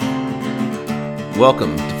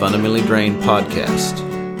Welcome to Fundamentally Drained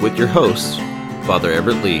Podcast with your hosts, Father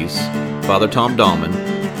Everett Lees, Father Tom Dahlman,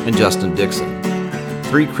 and Justin Dixon.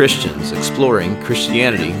 Three Christians exploring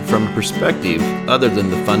Christianity from a perspective other than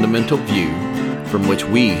the fundamental view from which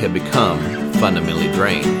we have become fundamentally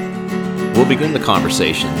drained. We'll begin the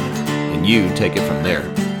conversation, and you take it from there.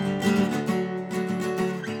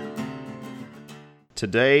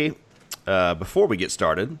 Today, before we get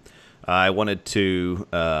started, I wanted to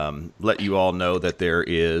let you all know that there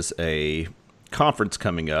is a conference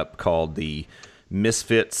coming up called the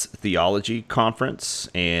Misfits Theology Conference,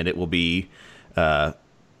 and it will be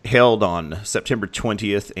held on September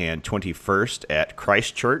 20th and 21st at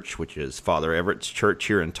Christ Church, which is Father Everett's church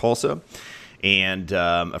here in Tulsa. And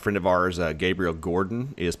a friend of ours, Gabriel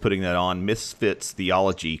Gordon, is putting that on. Misfits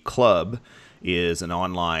Theology Club is an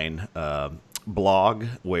online blog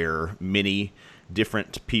where many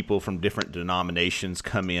different people from different denominations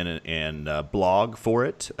come in and blog for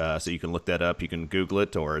it. So you can look that up. You can Google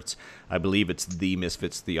it, or I believe it's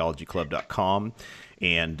themisfitstheologyclub.com.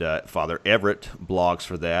 And Father Everett blogs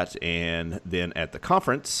for that. And then at the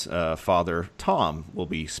conference, Father Tom will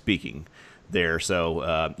be speaking there.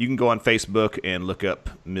 So you can go on Facebook and look up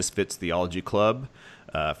Misfits Theology Club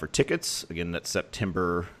for tickets. Again, that's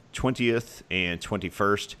September 20th and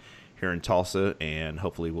 21st here in Tulsa, and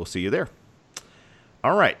hopefully we'll see you there.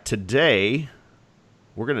 All right, today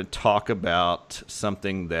we're going to talk about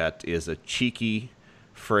something that is a cheeky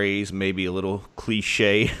phrase, maybe a little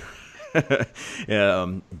cliche,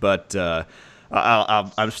 but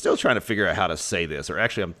I'm still trying to figure out how to say this, or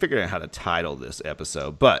actually I'm figuring out how to title this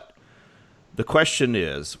episode. But the question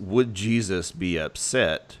is, would Jesus be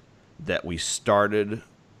upset that we started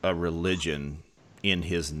a religion in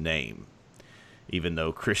his name? Even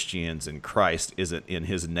though Christians in Christ isn't in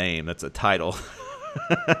his name, that's a title.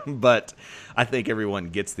 But I think everyone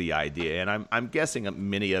gets the idea, and I'm guessing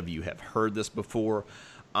many of you have heard this before.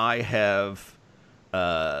 I have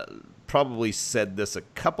probably said this a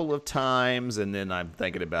couple of times, and then I'm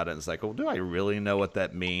thinking about it, and it's like, well, do I really know what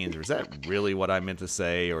that means, or is that really what I meant to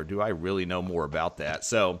say, or do I really know more about that?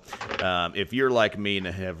 So if you're like me and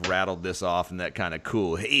have rattled this off in that kind of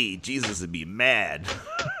cool, hey, Jesus would be mad,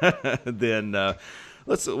 then we're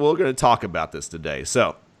going to talk about this today.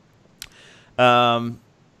 So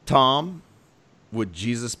Tom, would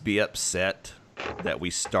Jesus be upset that we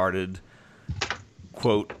started,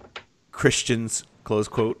 quote, Christians, close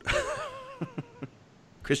quote,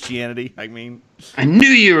 Christianity, I mean? I knew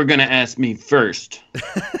you were going to ask me first.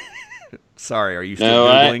 Sorry, are you still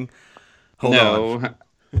Googling? Hold on.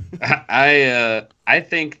 I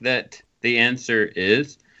think that the answer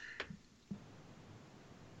is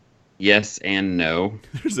yes and no.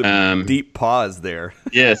 There's a deep pause there.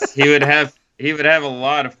 Yes, he would have a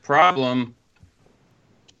lot of problem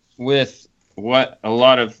with what a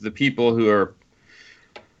lot of the people who are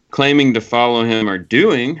claiming to follow him are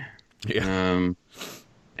doing. Yeah.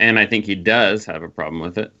 And I think he does have a problem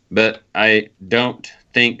with it. But I don't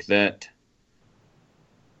think that...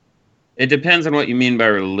 It depends on what you mean by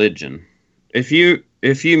religion. If you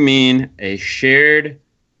mean a shared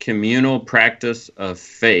communal practice of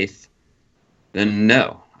faith, then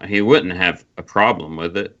no, he wouldn't have a problem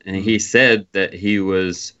with it. And he said that he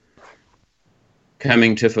was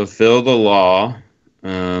coming to fulfill the law.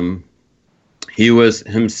 He was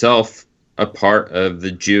himself a part of the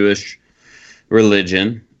Jewish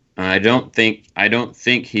religion. I don't think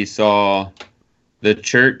he saw the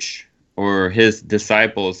church or his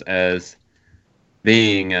disciples as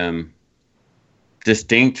being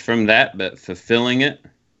distinct from that, but fulfilling it.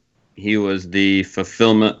 He was the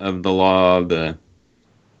fulfillment of the law, the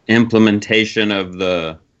implementation of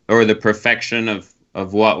the perfection of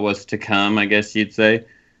what was to come, I guess you'd say,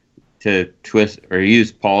 to twist or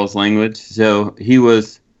use Paul's language. So he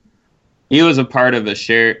was a part of a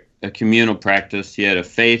communal practice. He had a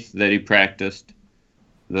faith that he practiced.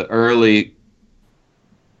 The early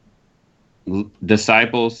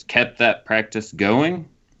disciples kept that practice going.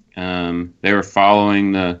 They were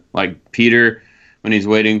following like Peter, when he's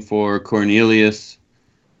waiting for Cornelius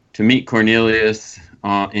to meet Cornelius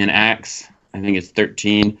in Acts, I think it's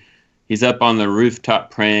 13, he's up on the rooftop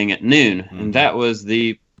praying at noon. Mm-hmm. And that was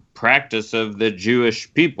the practice of the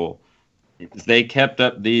Jewish people. They kept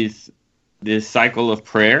up this cycle of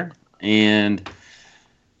prayer. And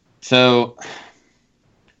so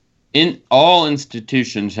all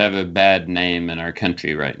institutions have a bad name in our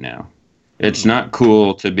country right now. It's not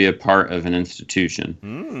cool to be a part of an institution.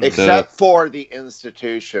 Except for the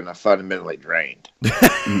institution of Fundamentally Drained.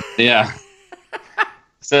 Yeah.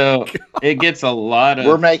 So it gets a lot of...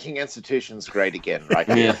 We're making institutions great again right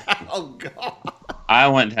here. Yeah. Oh, God. I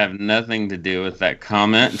want to have nothing to do with that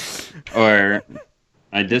comment, or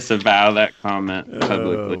I disavow that comment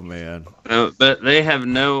publicly. Oh man. But they have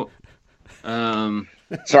no.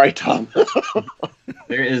 Sorry, Tom.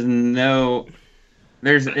 There is no.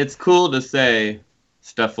 It's cool to say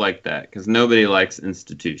stuff like that because nobody likes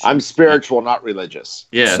institutions. I'm spiritual, not religious.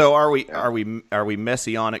 Yeah. So are we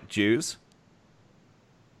Messianic Jews?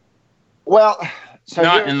 Well, so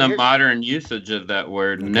not in the modern usage of that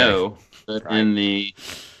word, no. But in the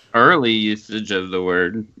early usage of the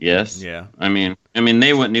word, yes. Yeah. I mean,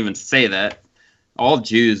 they wouldn't even say that. All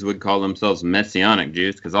Jews would call themselves Messianic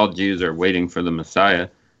Jews because all Jews are waiting for the Messiah.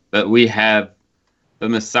 But the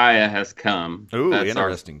Messiah has come. Ooh, That's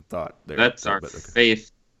interesting thought there. That's our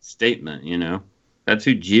faith statement, That's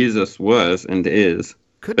who Jesus was and is.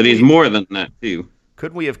 But he's more than that, too.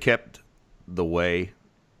 Couldn't we have kept the way?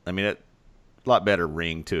 I mean, a lot better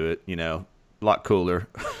ring to it, a lot cooler.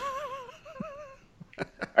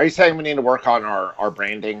 Are you saying we need to work on our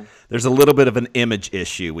branding? There's a little bit of an image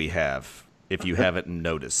issue we have, if you haven't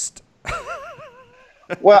noticed.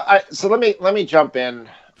 Well, so let me jump in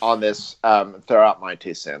on this, throw out my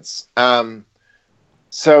 2 cents.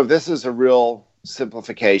 So this is a real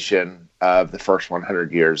simplification of the first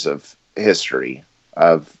 100 years of history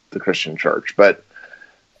of the Christian church. But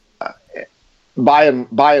by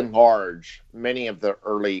and large, many of the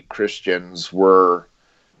early Christians were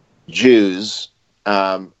Jews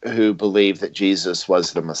who believed that Jesus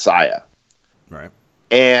was the Messiah. Right.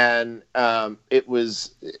 And it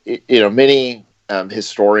was, many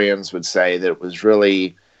historians would say that it was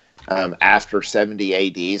really after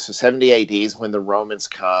 70 AD. So 70 AD is when the Romans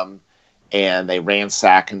come and they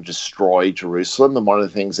ransack and destroy Jerusalem. And one of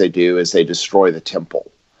the things they do is they destroy the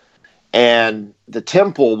temple. And the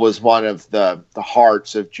temple was one of the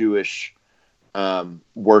hearts of Jewish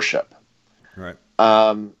worship. Right.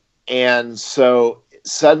 And so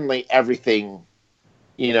suddenly everything,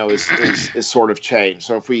 is sort of changed.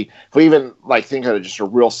 So if we even think of just a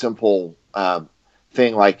real simple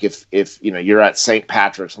thing, like if you're at St.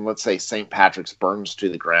 Patrick's and let's say St. Patrick's burns to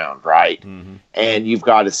the ground, right? Mm-hmm. And you've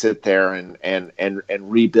got to sit there and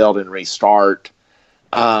rebuild and restart.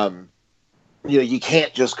 You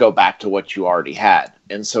can't just go back to what you already had.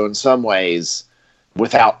 And so in some ways,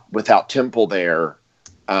 without temple there,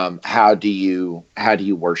 how do you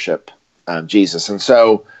worship Jesus? And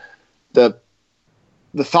so the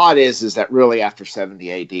thought is that really after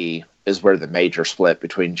 70 AD is where the major split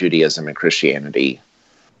between Judaism and Christianity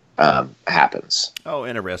happens. Oh,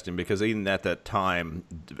 interesting, because even at that time,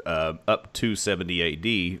 up to 70 AD,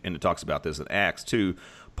 and it talks about this in Acts too,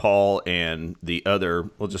 Paul and the other,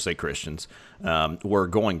 we'll just say Christians, were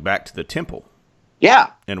going back to the temple.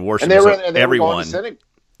 Yeah. And worshiping everyone.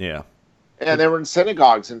 Yeah. And they were in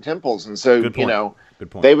synagogues and temples. And so, Good point.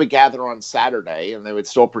 They would gather on Saturday and they would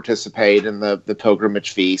still participate in the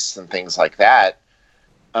pilgrimage feasts and things like that.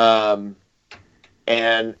 But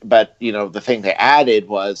the thing they added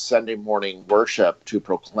was Sunday morning worship to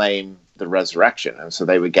proclaim the resurrection. And so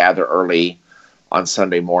they would gather early on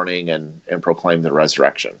Sunday morning and proclaim the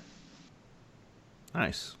resurrection.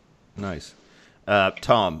 Nice.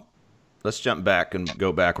 Tom, let's jump back and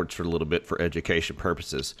go backwards for a little bit for education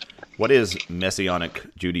purposes. What is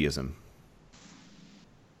Messianic Judaism?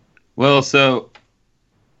 Well, so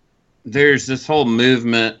there's this whole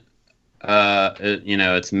movement,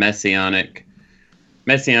 it's Messianic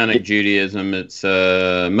Judaism. It's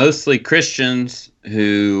mostly Christians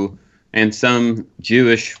and some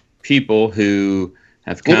Jewish people who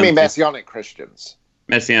have come. You mean Messianic Christians?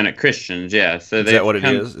 Messianic Christians, yeah. So is that what it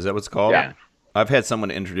is? Is that what it's called? Yeah. I've had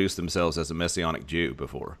someone introduce themselves as a Messianic Jew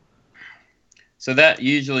before. So that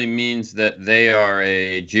usually means that they are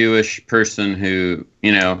a Jewish person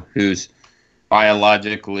who's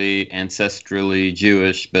biologically, ancestrally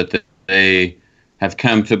Jewish, but that they have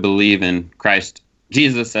come to believe in Christ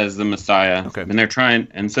Jesus as the Messiah. Okay.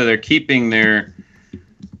 And so they're keeping the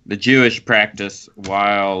Jewish practice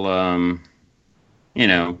while,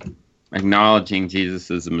 acknowledging Jesus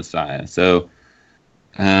as the Messiah. So,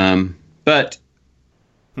 but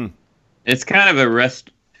it's kind of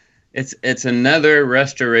it's another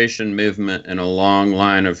restoration movement in a long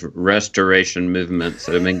line of restoration movements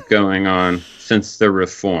that have been going on since the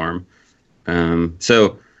Reform.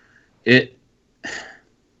 So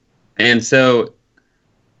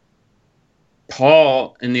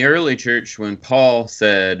Paul, in the early church, when Paul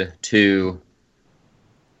said when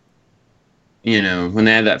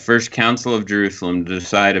they had that first council of Jerusalem to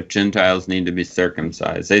decide if Gentiles need to be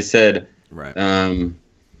circumcised, they said, right.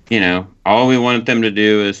 All we want them to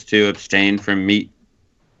do is to abstain from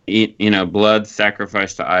blood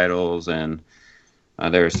sacrificed to idols and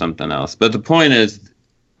There was something else. But the point is,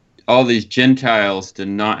 all these Gentiles did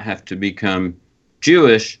not have to become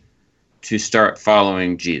Jewish to start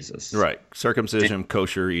following Jesus. Right. Circumcision,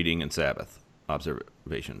 kosher eating, and Sabbath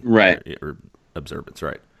observation. Right. Or observance,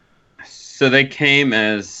 right. So they came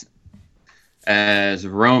as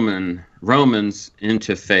Romans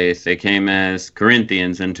into faith. They came as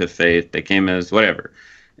Corinthians into faith. They came as whatever.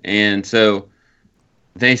 And so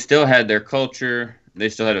they still had their culture. They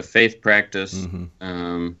still had a faith practice.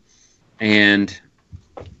 Mm-hmm.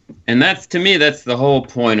 And that's, to me, that's the whole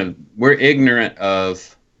point of, we're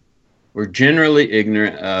generally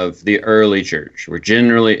ignorant of the early church. We're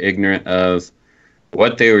generally ignorant of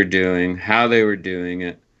what they were doing, how they were doing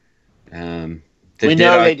it. We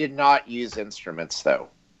know they did not use instruments, though.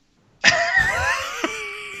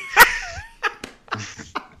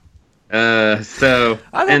 So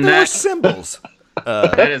I think there were symbols.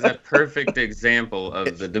 That is a perfect example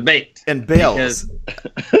of the debate. And bells.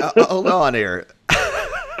 Hold on here.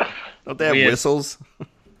 Don't they have whistles?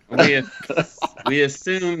 We've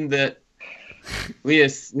assumed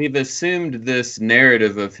this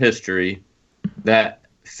narrative of history that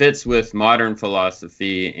fits with modern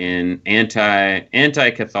philosophy and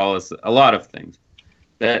anti-Catholicism, a lot of things.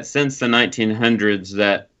 That since the 1900s,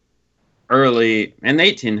 that early in the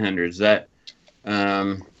 1800s, that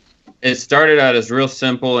it started out as real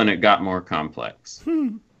simple and it got more complex.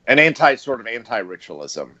 An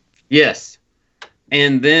anti-ritualism. Yes.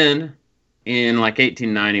 And then in like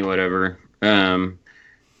 1890, whatever,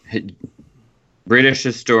 British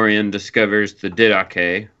historian discovers the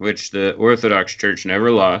Didache, which the Orthodox Church never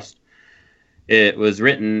lost. It was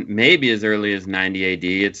written maybe as early as 90 AD.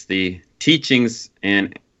 It's the teachings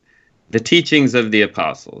of the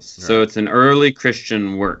apostles. Right. So it's an early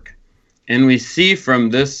Christian work. And we see from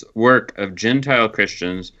this work of Gentile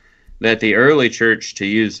Christians that the early church, to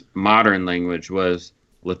use modern language, was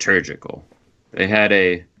liturgical. They had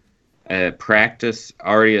a practice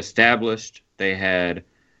already established. They had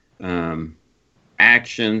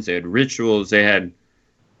actions, they had rituals, they had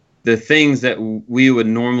the things that we would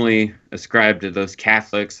normally ascribe to those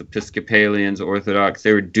Catholics, Episcopalians, Orthodox.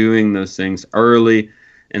 They were doing those things early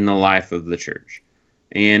in the life of the church.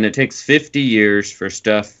 And it takes 50 years for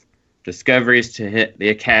discoveries to hit the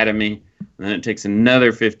academy, and then it takes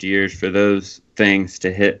another 50 years for those things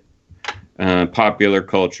to hit popular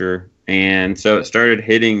culture. And so it started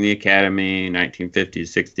hitting the academy in 1950s,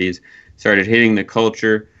 60s, started hitting the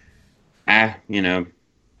culture.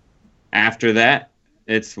 After that,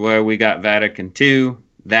 it's where we got Vatican II,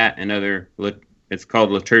 that and other, it's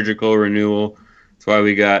called liturgical renewal. It's why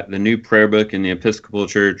we got the new prayer book in the Episcopal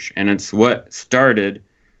Church, and it's what started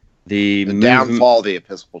the downfall of the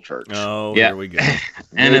Episcopal Church. Oh, yeah. Here we go.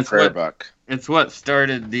 And it's prayer book. It's what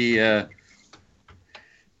started the,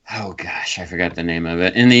 oh gosh, I forgot the name of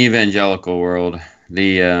it. In the evangelical world,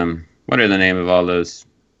 the, what are the name of all those?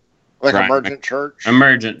 Like Emergent Church?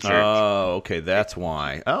 Emergent Church. Oh, okay, that's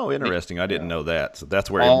why. Oh, interesting. I didn't know that. So that's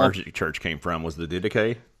where Emergent Church came from, was the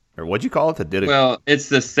Didache? Or what'd you call it, the Didache? Well, it's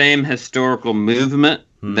the same historical movement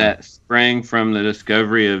that sprang from the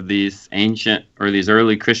discovery of these ancient, or these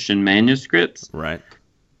early Christian manuscripts. Right.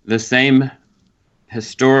 The same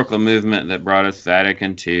historical movement that brought us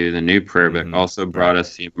Vatican II, the new prayer book, also brought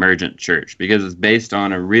us the Emergent Church, because it's based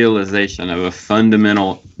on a realization of a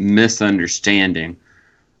fundamental misunderstanding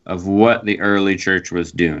of what the early church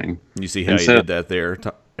was doing. You see how you did that there,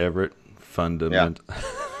 Everett? Fundamental.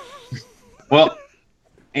 Yeah. Well,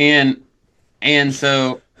 and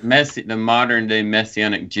so the modern day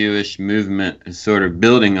Messianic Jewish movement is sort of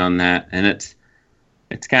building on that, and it's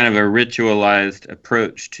kind of a ritualized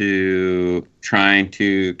approach to trying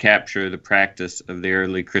to capture the practice of the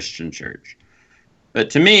early Christian church. But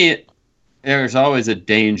to me, there's always a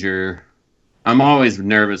danger. I'm always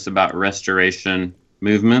nervous about restoration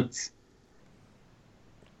movements,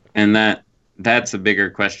 and that's a bigger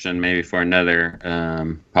question maybe for another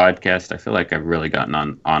podcast. I feel like I've really gotten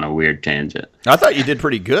on a weird tangent. I thought you did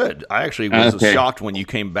pretty good. I actually was shocked when you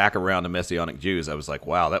came back around to Messianic Jews. I was like,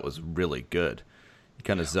 wow, that was really good. You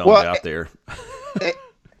kind of zoned out there.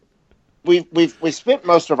 We spent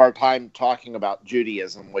most of our time talking about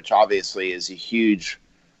Judaism, which obviously is a huge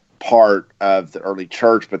part of the early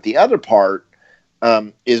church, but the other part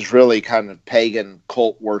is really kind of pagan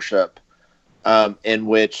cult worship, in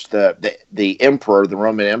which the emperor, the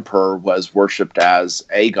Roman emperor, was worshipped as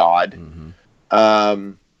a god, and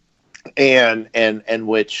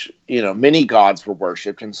which many gods were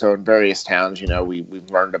worshipped, and so in various towns,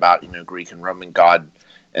 we've learned about Greek and Roman god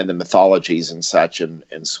and the mythologies and such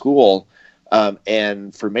in school,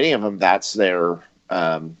 and for many of them that's their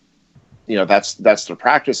that's their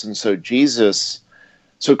practice, and so Jesus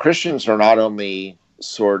So Christians are not only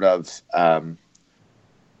sort of,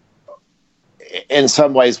 in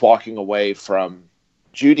some ways, walking away from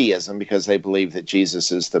Judaism because they believe that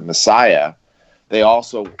Jesus is the Messiah. They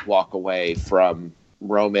also walk away from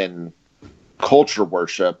Roman culture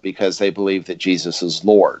worship because they believe that Jesus is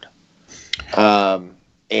Lord. And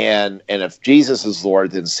if Jesus is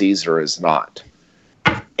Lord, then Caesar is not.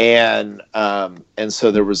 And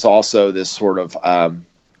so there was also this sort of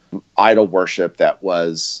idol worship that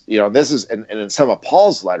was, this is, and in some of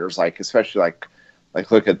Paul's letters, especially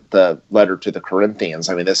look at the letter to the Corinthians.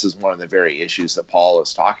 I mean, this is one of the very issues that Paul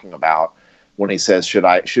is talking about when he says,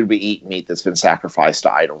 should we eat meat that's been sacrificed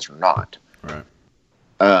to idols or not? Right.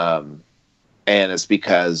 And it's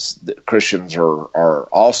because the Christians are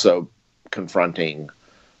also confronting,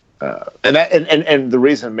 and the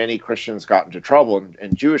reason many Christians got into trouble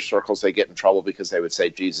in Jewish circles, they get in trouble because they would say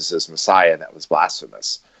Jesus is Messiah, and that was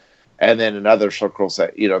blasphemous. And then in other circles,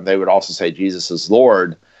 that they would also say Jesus is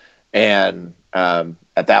Lord, and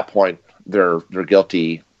at that point they're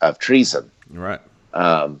guilty of treason. Right.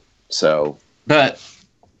 But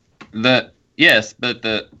the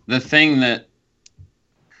thing that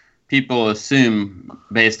people assume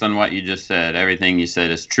based on what you just said, everything you said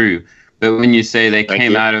is true. But when you say they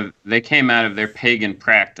came out of their pagan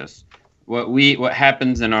practice, what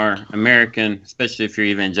happens in our American, especially if you're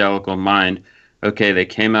evangelical mind, okay, they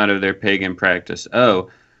came out of their pagan practice. Oh,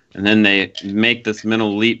 and then they make this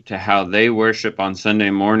mental leap to how they worship on Sunday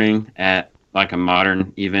morning at like a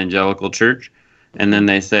modern evangelical church. And then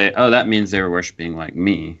they say, oh, that means they were worshiping like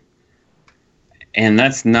me. And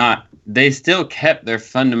that's not, they still kept their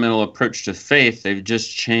fundamental approach to faith. They've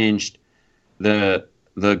just changed the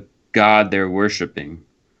God they're worshiping.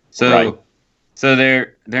 So, right. So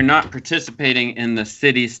they're not participating in the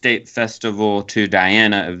city-state festival to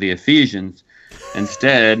Diana of the Ephesians.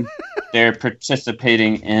 Instead, they're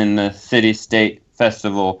participating in the city-state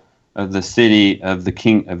festival of the city of the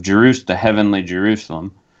King of Jerusalem, the heavenly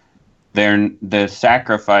Jerusalem. The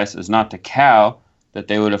sacrifice is not the cow that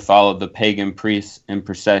they would have followed the pagan priests in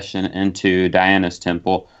procession into Diana's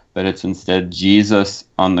temple, but it's instead Jesus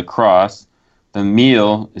on the cross. The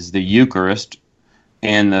meal is the Eucharist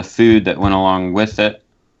and the food that went along with it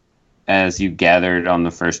as you gathered on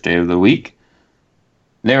the first day of the week.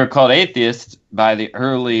 They were called atheists by the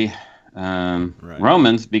early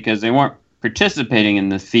Romans because they weren't participating in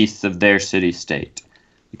the feasts of their city-state,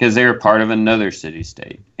 because they were part of another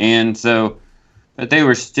city-state. And so, but they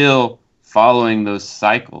were still following those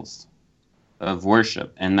cycles of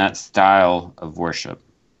worship and that style of worship.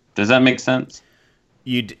 Does that make sense?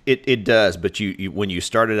 It does, but you when you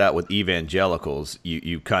started out with evangelicals,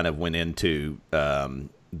 you kind of went into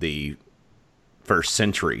the first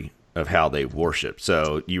century of how they worshiped.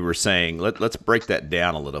 So you were saying, let's break that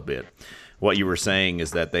down a little bit. What you were saying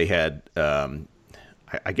is that they had,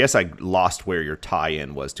 I guess I lost where your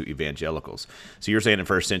tie-in was to evangelicals. So you're saying in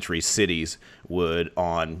first century cities would,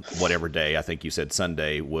 on whatever day, I think you said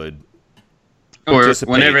Sunday, would or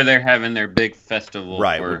whenever they're having their big festival.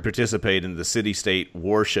 Right, would participate in the city-state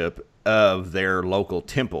worship of their local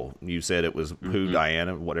temple. You said it was who,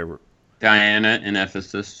 Diana, whatever? Diana in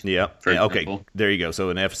Ephesus. Yeah. Okay. Example. There you go. So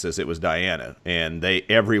in Ephesus, it was Diana, and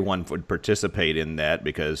everyone would participate in that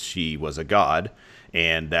because she was a god,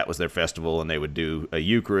 and that was their festival, and they would do a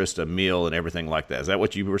Eucharist, a meal, and everything like that. Is that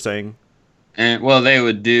what you were saying? And well, they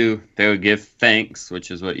would give thanks, which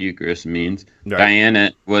is what Eucharist means. Right.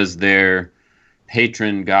 Diana was their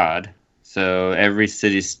patron god, so every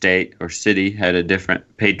city-state or city had a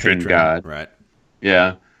different patron god. Right.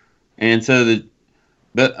 Yeah, and so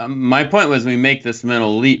But my point was, we make this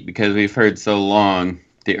mental leap because we've heard so long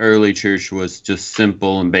the early church was just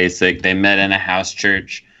simple and basic. They met in a house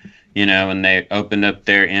church, and they opened up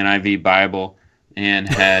their NIV Bible and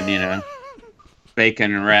had,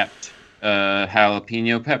 bacon wrapped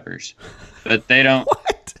jalapeno peppers. But they don't.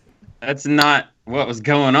 What? That's not what was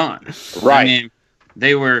going on. Right. I mean,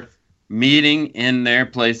 they were meeting in their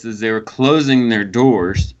places. They were closing their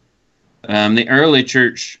doors. The early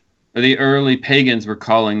church. The early pagans were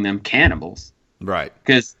calling them cannibals. Right.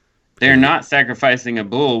 Because they're not sacrificing a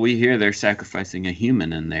bull. We hear they're sacrificing a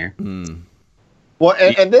human in there. Mm. Well,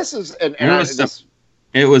 and this is...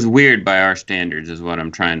 It was weird by our standards, is what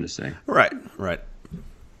I'm trying to say. Right.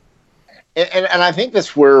 And I think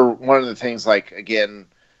that's where one of the things, again,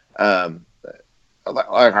 like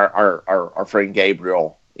our friend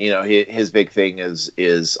Gabriel, his big thing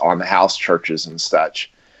is on the house churches and such.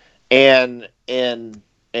 And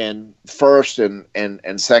first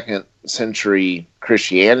and second century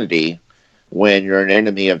Christianity, when you're an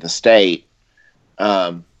enemy of the state,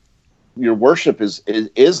 your worship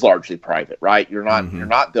is largely private, right? You're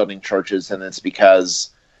not building churches, and it's because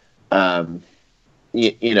to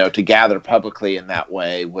gather publicly in that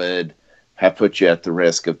way would have put you at the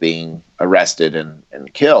risk of being arrested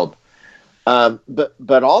and killed.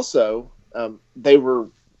 But also they were,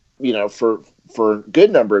 for a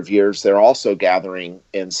good number of years, they're also gathering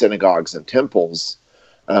in synagogues and temples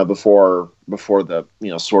before the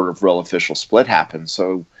sort of real official split happened.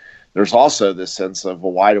 So there's also this sense of,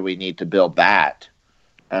 well, why do we need to build that?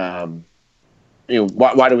 Why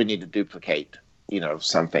do we need to duplicate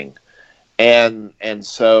something? And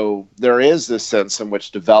so there is this sense in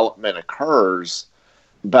which development occurs,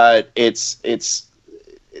 but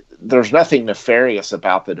there's nothing nefarious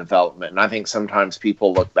about the development. And I think sometimes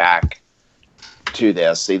people look back to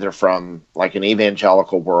this either from like an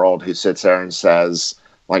evangelical world who sits there and says,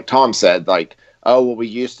 like Tom said, like, oh, well, we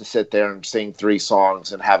used to sit there and sing 3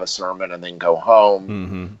 songs and have a sermon and then go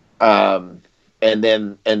home. And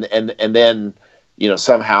then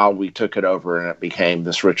somehow we took it over and it became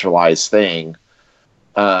this ritualized thing.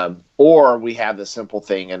 Or we have the simple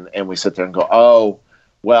thing and we sit there and go, oh,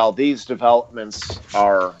 well, these developments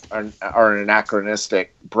are an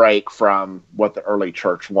anachronistic break from what the early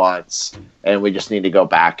church wants, and we just need to go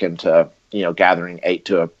back into gathering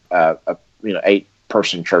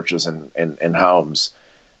 8-person churches and homes.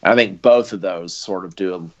 And I think both of those sort of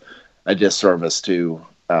do a disservice to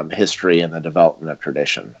history and the development of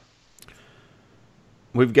tradition.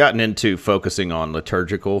 We've gotten into focusing on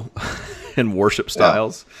liturgical and worship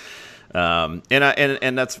styles, and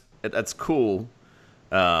that's cool.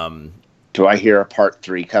 Do I hear a part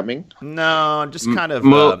 3 coming? No, just kind of.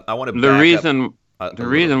 I want to. The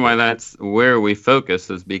reason why that's where we focus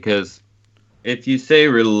is because if you say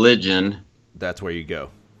religion, that's where you go.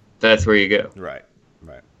 That's where you go. Right.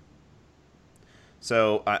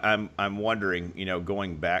 So I'm wondering,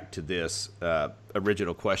 going back to this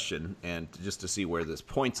original question and just to see where this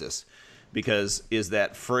points us, because is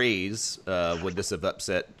that phrase, would this have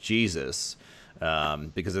upset Jesus?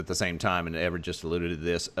 Because at the same time, and Everett just alluded to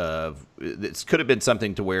this, this could have been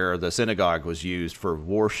something to where the synagogue was used for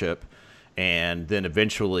worship, and then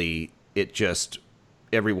eventually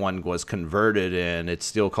everyone was converted, and it's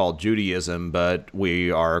still called Judaism, but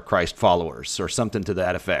we are Christ followers, or something to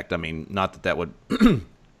that effect. I mean, not that would,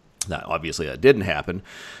 obviously that didn't happen,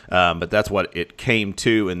 but that's what it came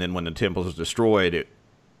to, and then when the temple was destroyed, it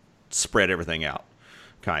spread everything out.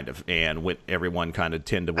 Kind of, and everyone kind of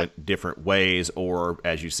went different ways, or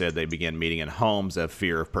as you said, they began meeting in homes of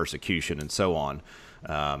fear of persecution and so on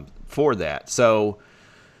for that. So,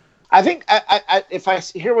 I think if I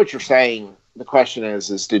hear what you're saying, the question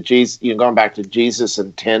is did Jesus, going back to Jesus,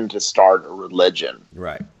 intend to start a religion?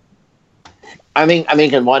 Right. I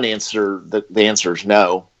think in one answer, the answer is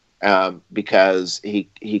no, because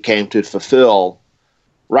he came to fulfill,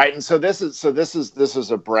 right. And so this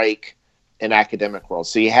is a break in academic world.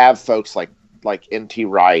 So you have folks like N.T.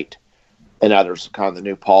 Wright and others, kind of the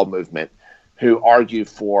New Paul movement, who argue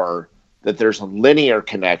for that there's a linear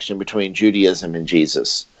connection between Judaism and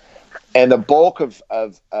Jesus. And the bulk of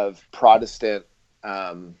Protestant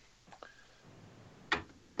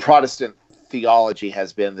theology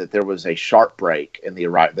has been that there was a sharp break in the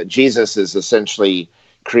arrival, that Jesus is essentially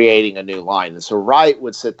creating a new line. And so Wright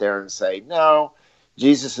would sit there and say, no,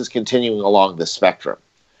 Jesus is continuing along the spectrum.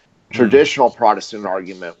 Traditional Protestant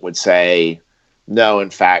argument would say, no, in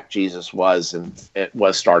fact, Jesus was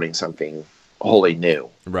starting something wholly new.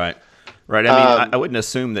 Right. I mean, I wouldn't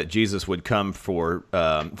assume that Jesus would come for,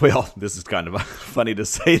 well, this is kind of funny to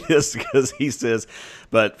say this because he says,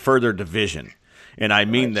 but further division. And I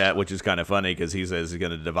mean that, which is kind of funny because he says he's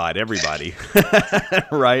going to divide everybody,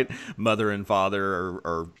 right? Mother and father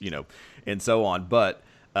or and so on. But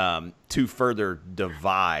to further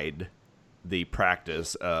divide the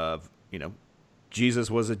practice of, Jesus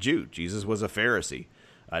was a Jew. Jesus was a Pharisee.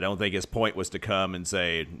 I don't think his point was to come and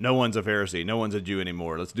say, no one's a Pharisee, no one's a Jew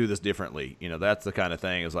anymore. Let's do this differently. That's the kind of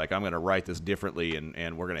thing. It's like, I'm going to write this differently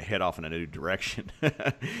and we're going to head off in a new direction,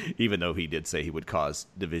 even though he did say he would cause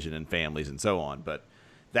division in families and so on. But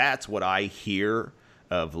that's what I hear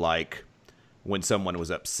of, like, when someone was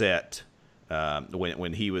upset,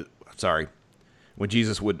 when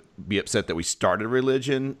Jesus would be upset that we started a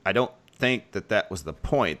religion. I don't think that was the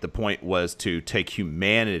point. The point was to take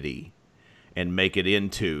humanity and make it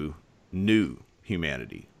into new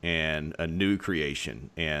humanity and a new creation,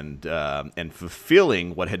 and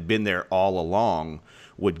fulfilling what had been there all along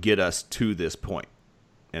would get us to this point,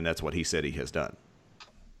 and that's what he said he has done.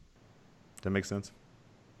 Does that make sense?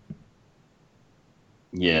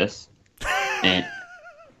 Yes. And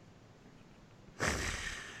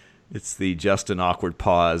It's the Justin awkward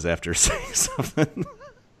pause after saying something.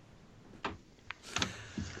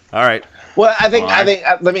 All right. Well, I think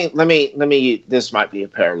let me. This might be a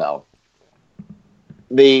parallel.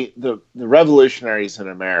 The revolutionaries in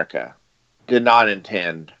America did not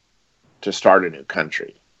intend to start a new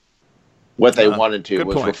country. What they wanted to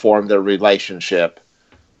was reform their relationship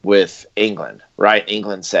with England. Right?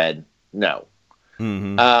 England said no,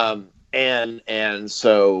 and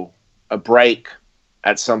so a break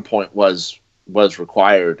at some point was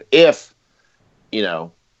required if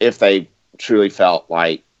they truly felt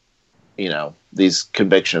like these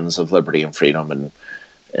convictions of liberty and freedom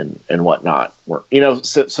and whatnot were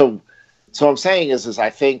so I'm saying is I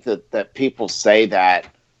think that people say that,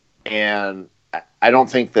 and I don't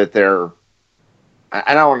think that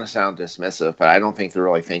I don't want to sound dismissive, but I don't think they're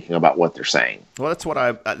really thinking about what they're saying. Well,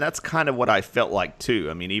 that's kind of what I felt like too.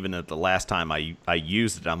 I mean, even at the last time I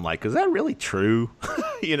used it, I'm like, is that really true?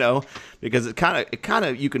 Because it kind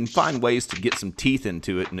of you can find ways to get some teeth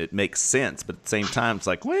into it and it makes sense, but at the same time, it's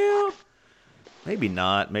like, well, maybe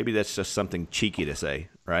not. Maybe that's just something cheeky to say,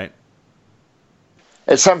 right?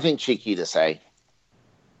 It's something cheeky to say.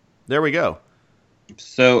 There we go.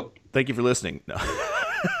 So, thank you for listening. No.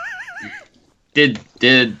 Did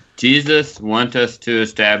Jesus want us to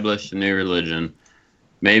establish a new religion?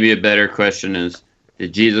 Maybe a better question is,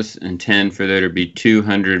 did Jesus intend for there to be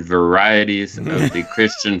 200 varieties of the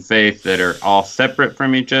Christian faith that are all separate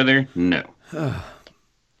from each other? No.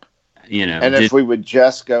 And if we would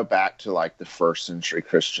just go back to like the first century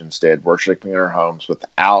Christians did, worshiping in our homes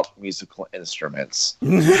without musical instruments,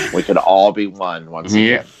 we could all be one once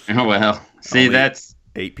again. Oh, well, see, only that's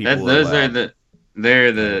 8 people.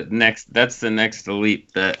 That's the next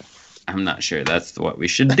leap that I'm not sure that's what we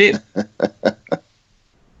should do.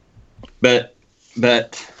 but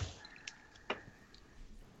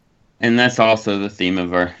and that's also the theme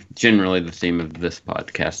of generally the theme of this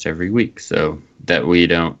podcast every week, so that we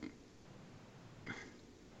don't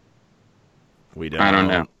I don't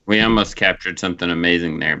know. We almost captured something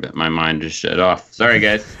amazing there, but my mind just shut off. Sorry,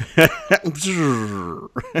 guys.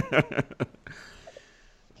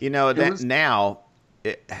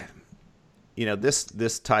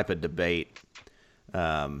 This type of debate,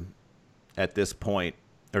 at this point,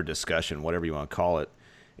 or discussion, whatever you want to call it,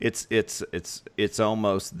 it's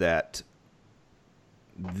almost that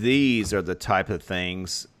these are the type of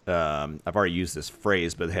things. I've already used this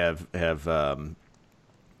phrase, but have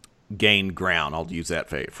gained ground. I'll use that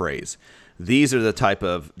phrase. These are the type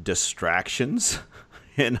of distractions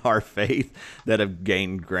in our faith that have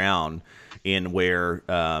gained ground in where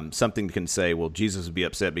something can say, well, Jesus would be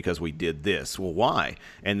upset because we did this. Well, why?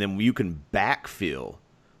 And then you can backfill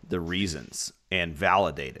the reasons and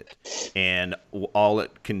validate it. And all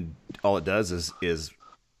it does is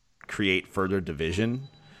create further division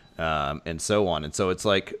and so on. And so it's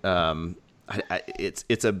like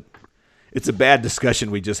it's a bad discussion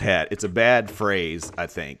we just had. It's a bad phrase, I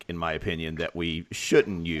think, in my opinion, that we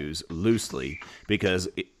shouldn't use loosely because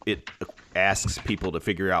it asks people to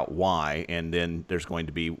figure out why, and then there's going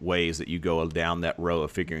to be ways that you go down that row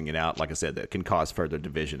of figuring it out, like I said, that can cause further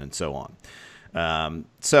division and so on.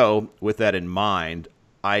 So with that in mind,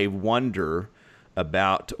 I wonder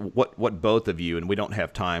about what both of you, and we don't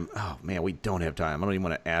have time. Oh, man, we don't have time. I don't even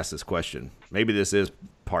want to ask this question. Maybe this is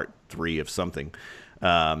part 3 of something.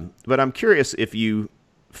 But I'm curious if you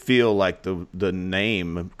feel like the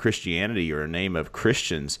name Christianity or a name of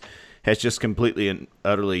Christians has just completely and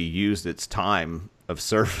utterly used its time of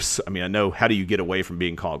service. I mean, I know, how do you get away from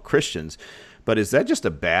being called Christians? But is that just a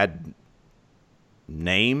bad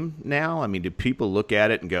name now? I mean, do people look at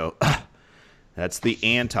it and go, that's the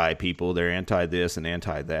anti-people, they're anti-this and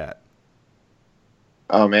anti-that?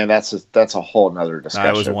 Oh, man, that's a whole nother discussion.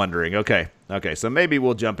 I was wondering. Okay, so maybe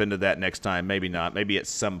we'll jump into that next time. Maybe not. Maybe at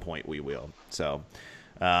some point we will. So,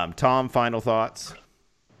 Tom, final thoughts?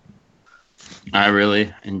 I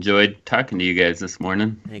really enjoyed talking to you guys this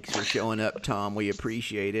morning. Thanks for showing up, Tom. We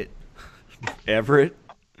appreciate it. Everett?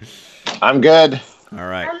 I'm good. All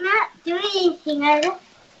right. I'm not doing anything.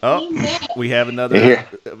 Oh, we have another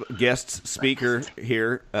guest speaker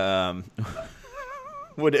here.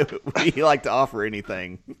 Would you like to offer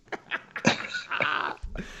anything?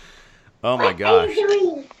 Oh my gosh.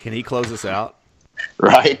 Can he close us out?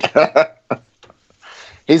 Right.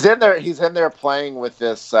 He's in there playing with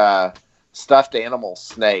this stuffed animal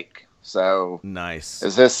snake. So nice.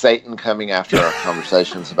 Is this Satan coming after our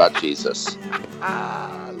conversations about Jesus?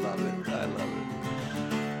 I love it.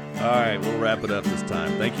 All right, we'll wrap it up this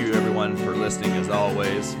time. Thank you, everyone, for listening. As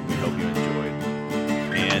always, we hope you enjoyed.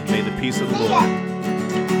 And may the peace of the Lord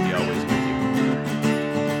be always with you.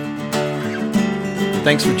 Thank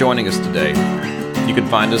Thanks for joining us today. You can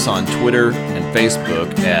find us on Twitter and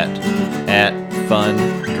Facebook at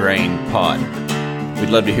FunDrainPod. We'd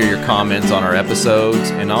love to hear your comments on our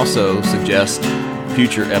episodes and also suggest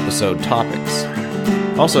future episode topics.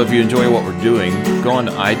 Also, if you enjoy what we're doing, go on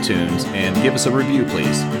to iTunes and give us a review,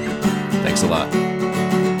 please. Thanks a lot.